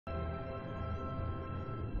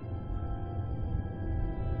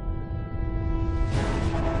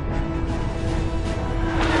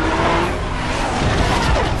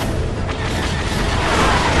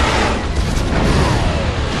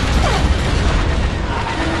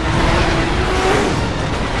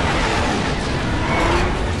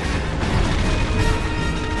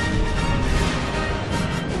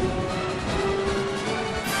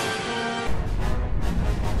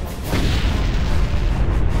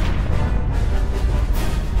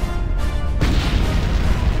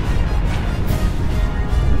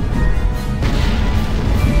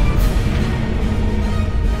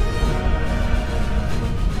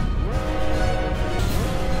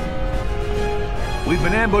We've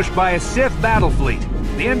been ambushed by a Sith battle fleet.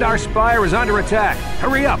 The Endar Spire is under attack.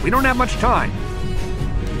 Hurry up, we don't have much time.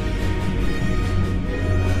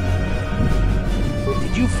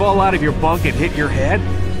 Did you fall out of your bunk and hit your head?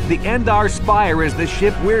 The Endar Spire is the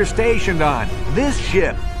ship we're stationed on. This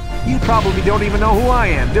ship. You probably don't even know who I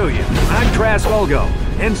am, do you? I'm Tras Volgo,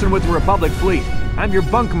 ensign with the Republic Fleet. I'm your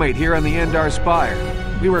bunkmate here on the Endar Spire.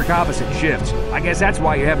 We work opposite shifts. I guess that's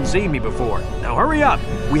why you haven't seen me before. Now hurry up!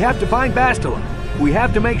 We have to find Bastila. We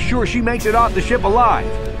have to make sure she makes it off the ship alive.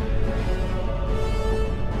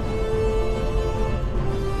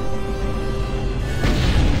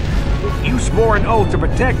 You swore an oath to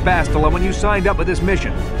protect Bastila when you signed up with this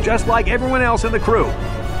mission, just like everyone else in the crew.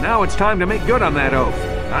 Now it's time to make good on that oath.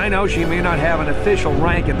 I know she may not have an official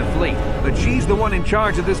rank in the fleet, but she's the one in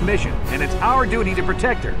charge of this mission, and it's our duty to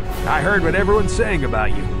protect her. I heard what everyone's saying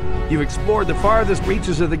about you. You've explored the farthest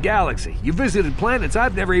reaches of the galaxy. You visited planets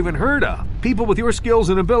I've never even heard of. People with your skills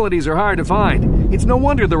and abilities are hard to find. It's no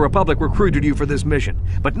wonder the Republic recruited you for this mission.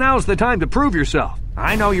 But now's the time to prove yourself.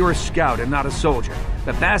 I know you're a scout and not a soldier,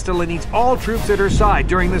 but Bastila needs all troops at her side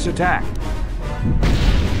during this attack.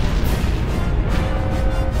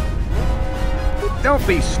 Don't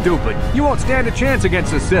be stupid. You won't stand a chance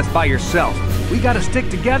against the Sith by yourself. We gotta stick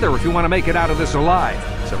together if we want to make it out of this alive.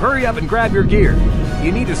 So hurry up and grab your gear.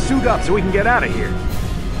 You need to suit up so we can get out of here.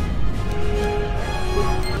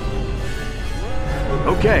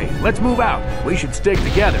 Okay, let's move out. We should stick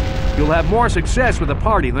together. You'll have more success with a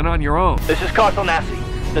party than on your own. This is KOTOR Dark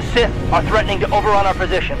Side. The Sith are threatening to overrun our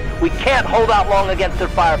position. We can't hold out long against their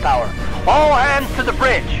firepower. All hands to the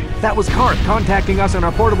bridge. That was Karth contacting us on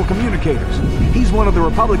our portable communicators. He's one of the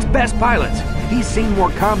Republic's best pilots. He's seen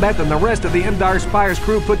more combat than the rest of the Endar Spire's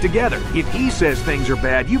crew put together. If he says things are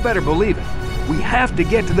bad, you better believe it. We have to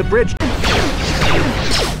get to the bridge.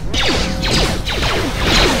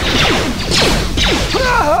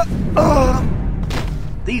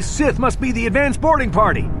 These Sith must be the advanced boarding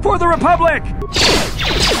party for the Republic!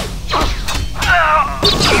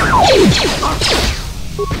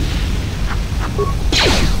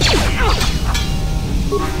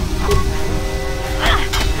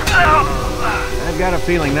 I've got a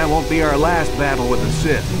feeling that won't be our last battle with the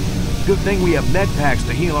Sith. Good thing we have med packs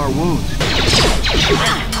to heal our wounds.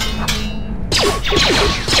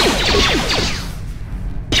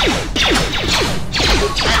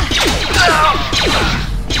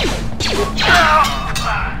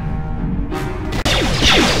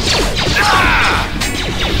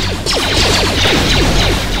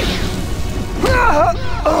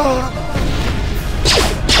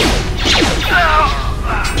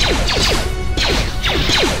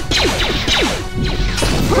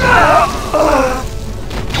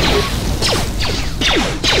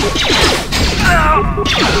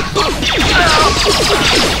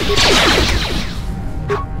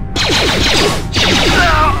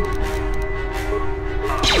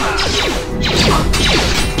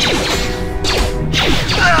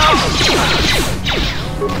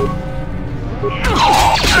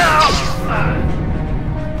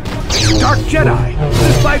 Dark Jedi!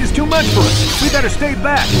 This fight is too much for us. We better stay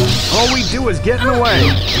back. All we do is get in the way.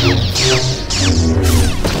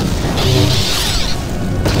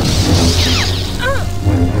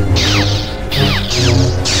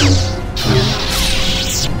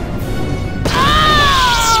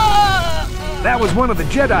 That was one of the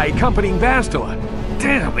Jedi accompanying Bastila.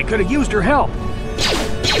 Damn, we could have used her help.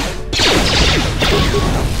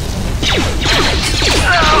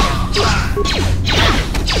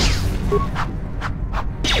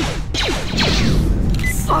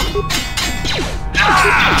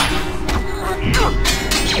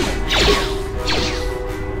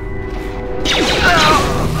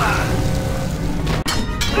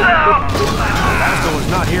 Bastila's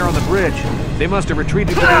not here on the bridge. They must have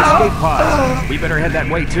retreated to the escape pods. We better head that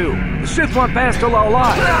way too. The Sith want Bastila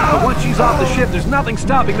alive, but once she's off the ship, there's nothing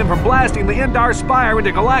stopping them from blasting the Endar Spire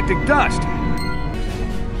into galactic dust.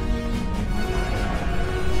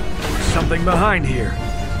 There's something behind here.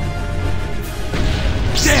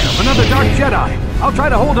 Damn, another Dark Jedi! I'll try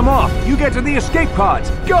to hold him off. You get to the escape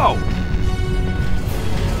pods. Go!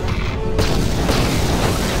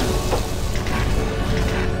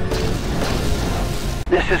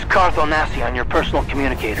 This is KOTOR Dark Side on your personal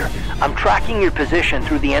communicator. I'm tracking your position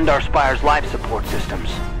through the Endar Spire's life support systems.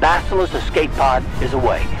 Bastila's escape pod is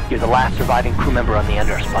away. You're the last surviving crew member on the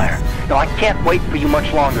Endar Spire. Now I can't wait for you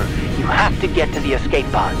much longer. You have to get to the escape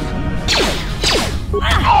pods.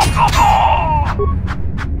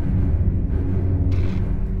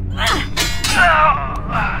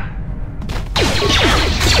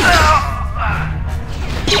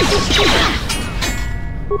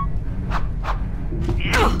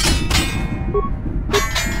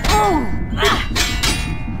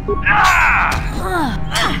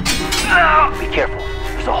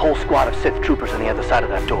 squad of Sith troopers on the other side of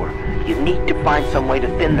that door. You need to find some way to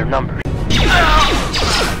thin their numbers.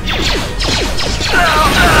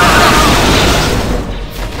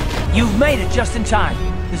 You've made it just in time.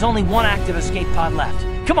 There's only one active escape pod left.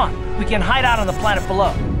 Come on, we can hide out on the planet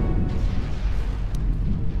below.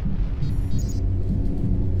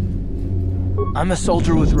 I'm a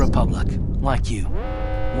soldier with the Republic, like you.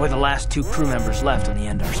 We're the last 2 crew members left on the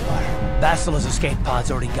Endar Spire. Bastila's escape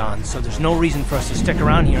pod's already gone, so there's no reason for us to stick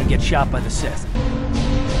around here and get shot by the Sith.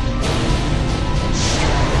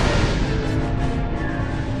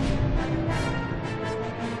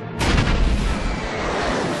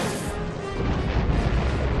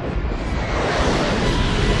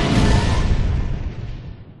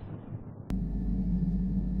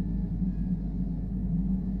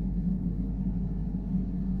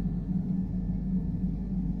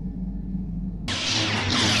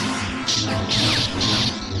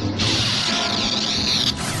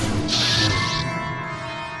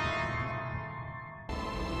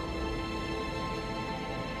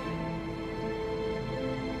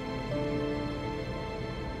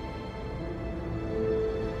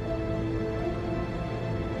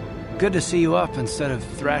 Good to see you up instead of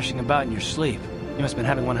thrashing about in your sleep. You must have been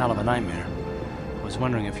having one hell of a nightmare. I was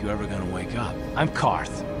wondering if you were ever going to wake up. I'm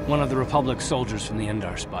Karth, one of the Republic soldiers from the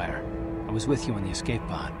Endar Spire. I was with you in the escape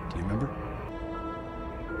pod. Do you remember?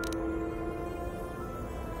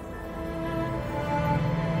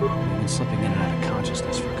 You've been slipping in and out of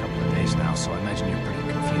consciousness for a couple of days now, so I imagine you're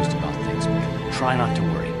pretty confused about things. But try not to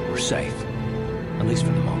worry. We're safe. At least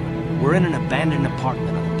for the moment. We're in an abandoned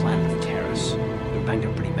apartment on the planet of Taris. Banged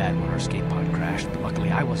up pretty bad when our escape pod crashed, but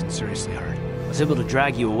luckily I wasn't seriously hurt. I was able to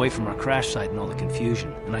drag you away from our crash site and all the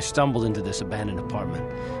confusion, and I stumbled into this abandoned apartment.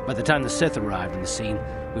 By the time the Sith arrived on the scene,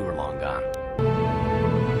 we were long gone.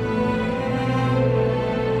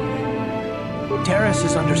 Taris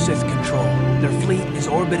is under Sith control. Their fleet is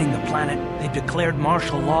orbiting the planet, they've declared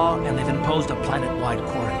martial law, and they've imposed a planet-wide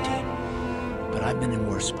quarantine. But I've been in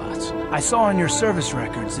worse spots. I saw on your service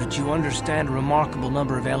records that you understand a remarkable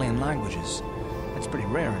number of alien languages. It's pretty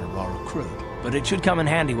rare in a raw recruit, but it should come in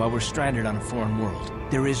handy while we're stranded on a foreign world.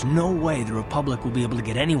 There is no way the Republic will be able to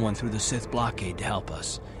get anyone through the Sith blockade to help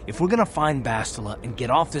us. If we're gonna find Bastila and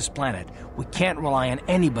get off this planet, we can't rely on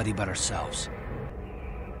anybody but ourselves.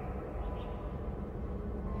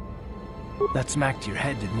 That smack to your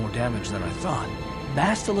head did more damage than I thought.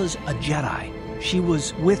 Bastila's a Jedi. She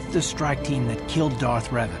was with the strike team that killed Darth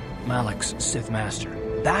Revan, Malak's Sith master.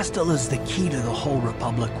 Bastila's the key to the whole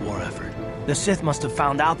Republic war effort. The Sith must have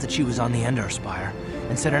found out that she was on the Endar Spire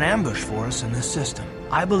and set an ambush for us in this system.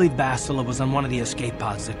 I believe Bastila was on one of the escape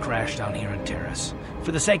pods that crashed down here in Taris.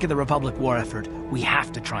 For the sake of the Republic war effort, we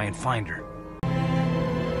have to try and find her.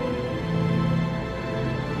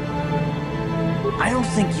 I don't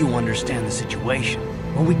think you understand the situation.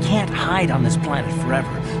 Well, we can't hide on this planet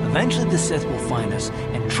forever. Eventually the Sith will find us,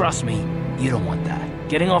 and trust me, you don't want that.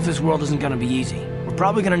 Getting off this world isn't gonna be easy. We're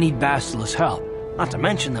probably gonna need Bastila's help. Not to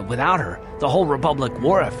mention that without her, the whole Republic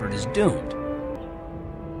war effort is doomed.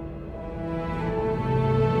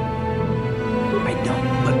 I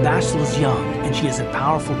don't, but Bastila's young, and she has a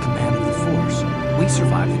powerful command of the Force. We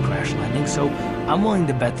survived the crash landing, so I'm willing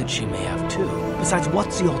to bet that she may have too. Besides,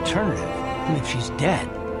 what's the alternative? I mean, if she's dead,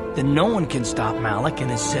 then no one can stop Malak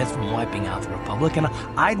and his Sith from wiping out the Republic, and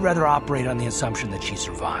I'd rather operate on the assumption that she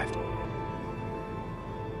survived.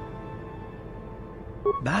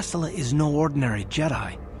 Bastila is no ordinary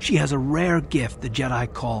Jedi. She has a rare gift the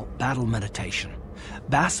Jedi call battle meditation.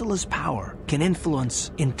 Bastila's power can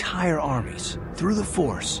influence entire armies. Through the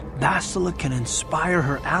Force, Bastila can inspire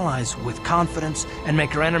her allies with confidence and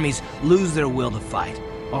make her enemies lose their will to fight.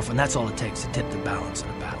 Often that's all it takes to tip the balance in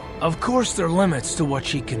a battle. Of course there are limits to what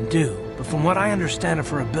she can do, but from what I understand of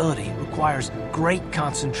her ability, it requires great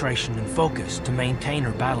concentration and focus to maintain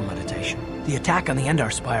her battle meditation. The attack on the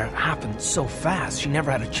Endar Spire happened so fast, she never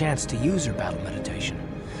had a chance to use her battle meditation.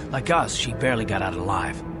 Like us, she barely got out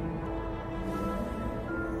alive.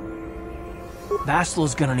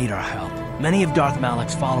 Bastila's gonna need our help. Many of Darth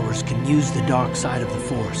Malak's followers can use the dark side of the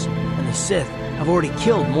Force, and the Sith have already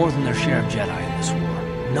killed more than their share of Jedi in this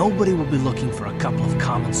war. Nobody will be looking for a couple of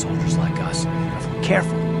common soldiers like us. And if we're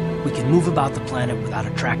careful, we can move about the planet without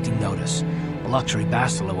attracting notice, a luxury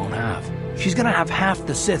Bastila won't have. She's gonna have half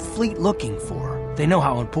the Sith fleet looking for her. They know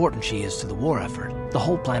how important she is to the war effort. The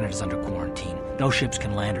whole planet is under quarantine. No ships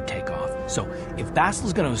can land or take off. So, if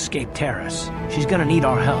Bastila's gonna escape Taris, she's gonna need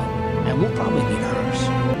our help, and we'll probably need hers.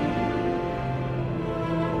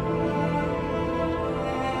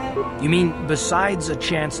 You mean, besides a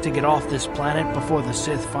chance to get off this planet before the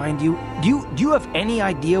Sith find you, do you have any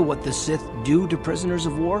idea what the Sith do to prisoners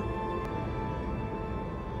of war?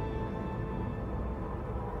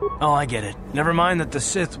 Oh, I get it. Never mind that the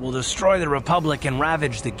Sith will destroy the Republic and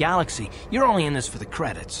ravage the galaxy. You're only in this for the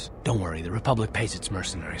credits. Don't worry, the Republic pays its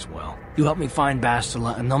mercenaries well. You help me find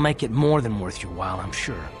Bastila, and they'll make it more than worth your while, I'm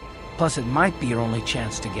sure. Plus, it might be your only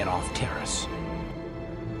chance to get off Taris.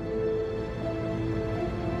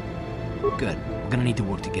 Good. We're gonna need to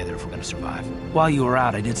work together if we're gonna survive. While you were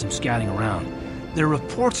out, I did some scouting around. There are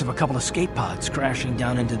reports of a couple of escape pods crashing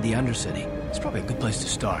down into the Undercity. It's probably a good place to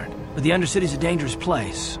start. But the Undercity's a dangerous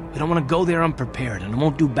place. We don't want to go there unprepared, and it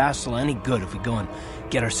won't do Bastila any good if we go and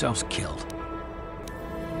get ourselves killed.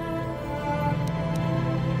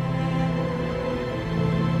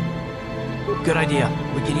 Good idea.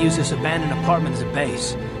 We can use this abandoned apartment as a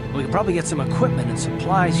base. We can probably get some equipment and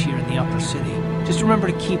supplies here in the upper city. Just remember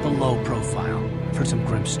to keep a low profile. I've heard some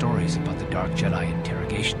grim stories about the Dark Jedi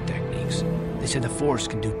interrogation techniques. They said the Force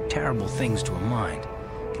can do terrible things to a mind.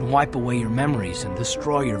 It can wipe away your memories and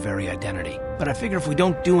destroy your very identity. But I figure if we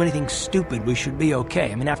don't do anything stupid, we should be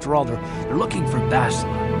okay. I mean, after all, they're looking for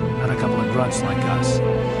Bastila, not a couple of grunts like us.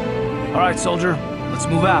 All right, soldier, let's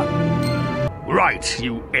move out. Right,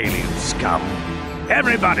 you alien scum.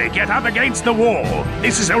 Everybody get up against the wall.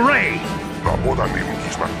 This is a raid.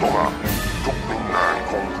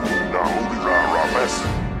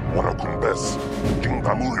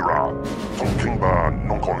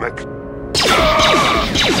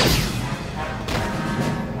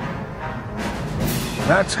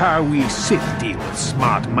 That's how we Sith deal with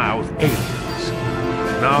smart-mouthed aliens.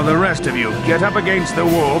 Now the rest of you, get up against the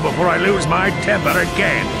wall before I lose my temper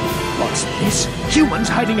again. What's this? Humans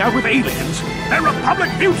hiding out with aliens? They're Republic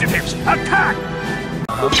fugitives! Attack!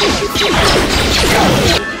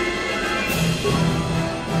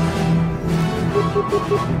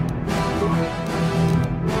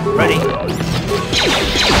 Ready?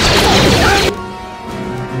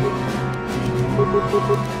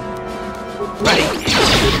 Ready?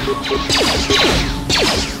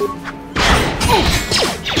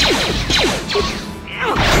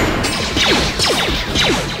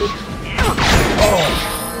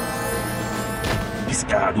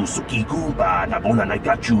 Piscado sukikumba na bona na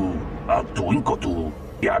gachu, tuin kotu,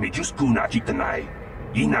 yabi juskuna chitanai,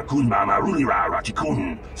 inakun mama rulira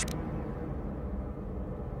rachikun.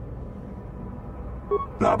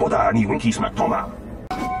 La boda ni winki smaktoma.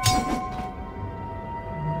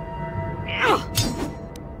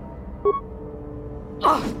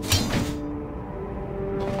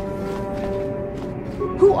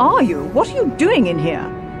 Who are you? What are you doing in here?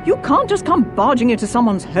 You can't just come barging into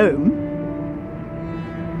someone's home.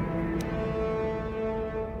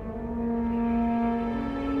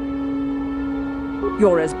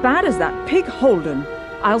 You're as bad as that pig Holden.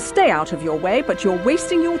 I'll stay out of your way, but you're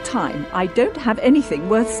wasting your time. I don't have anything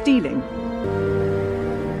worth stealing.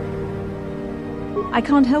 I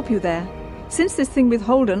can't help you there. Since this thing with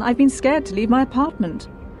Holden, I've been scared to leave my apartment.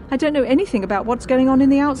 I don't know anything about what's going on in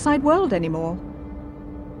the outside world anymore.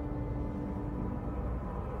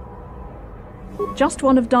 Just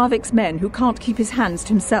one of Darvik's men who can't keep his hands to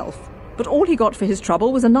himself. But all he got for his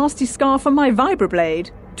trouble was a nasty scar from my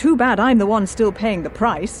vibroblade. Too bad I'm the one still paying the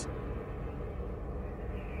price.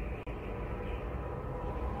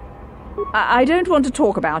 I don't want to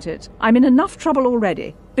talk about it. I'm in enough trouble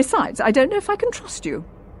already. Besides, I don't know if I can trust you.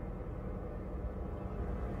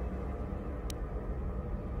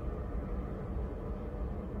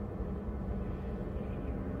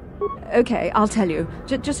 Okay, I'll tell you.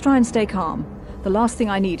 Just try and stay calm. The last thing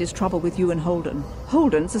I need is trouble with you and Holden.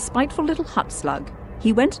 Holden's a spiteful little hut slug.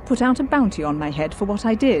 He went and put out a bounty on my head for what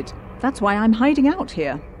I did. That's why I'm hiding out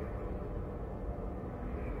here.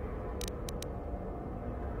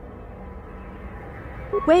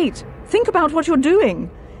 Wait, think about what you're doing.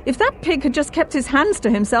 If that pig had just kept his hands to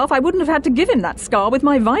himself, I wouldn't have had to give him that scar with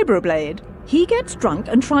my vibroblade. He gets drunk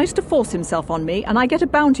and tries to force himself on me, and I get a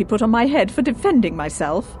bounty put on my head for defending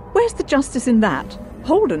myself. Where's the justice in that?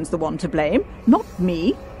 Holden's the one to blame, not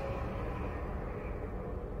me.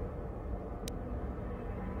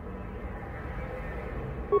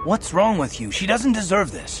 What's wrong with you? She doesn't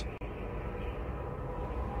deserve this.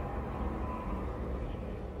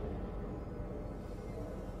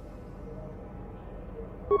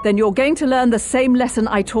 Then you're going to learn the same lesson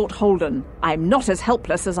I taught Holden. I'm not as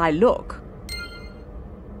helpless as I look.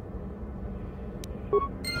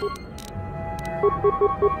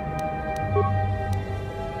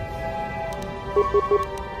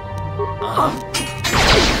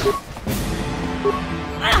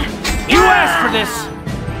 You asked for this!